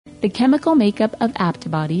The chemical makeup of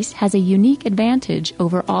Aptabodies has a unique advantage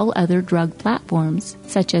over all other drug platforms,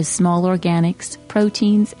 such as small organics,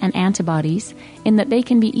 proteins, and antibodies, in that they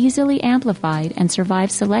can be easily amplified and survive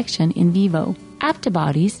selection in vivo.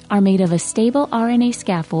 Aptabodies are made of a stable RNA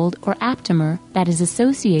scaffold or aptamer that is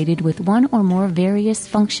associated with one or more various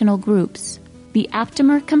functional groups. The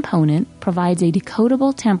aptamer component provides a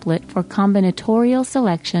decodable template for combinatorial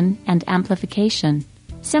selection and amplification.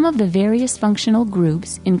 Some of the various functional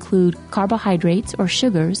groups include carbohydrates or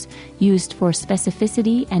sugars used for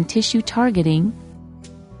specificity and tissue targeting,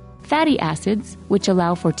 fatty acids, which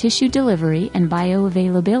allow for tissue delivery and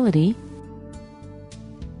bioavailability,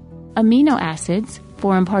 amino acids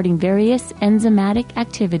for imparting various enzymatic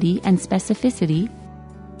activity and specificity,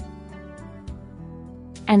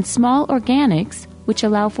 and small organics, which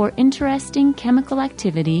allow for interesting chemical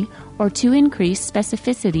activity or to increase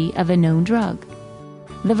specificity of a known drug.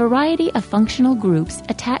 The variety of functional groups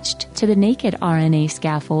attached to the naked RNA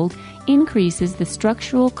scaffold increases the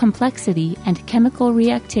structural complexity and chemical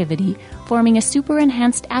reactivity, forming a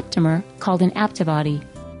super-enhanced aptamer called an aptabody.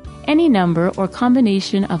 Any number or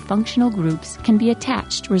combination of functional groups can be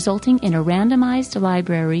attached, resulting in a randomized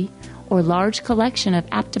library or large collection of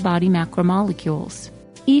aptabody macromolecules,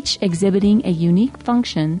 each exhibiting a unique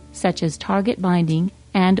function such as target binding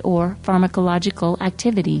and/or pharmacological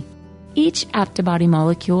activity. Each aptabody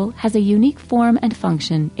molecule has a unique form and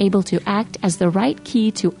function able to act as the right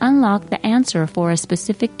key to unlock the answer for a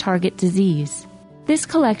specific target disease. This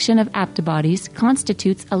collection of aptabodies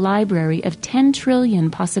constitutes a library of 10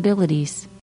 trillion possibilities.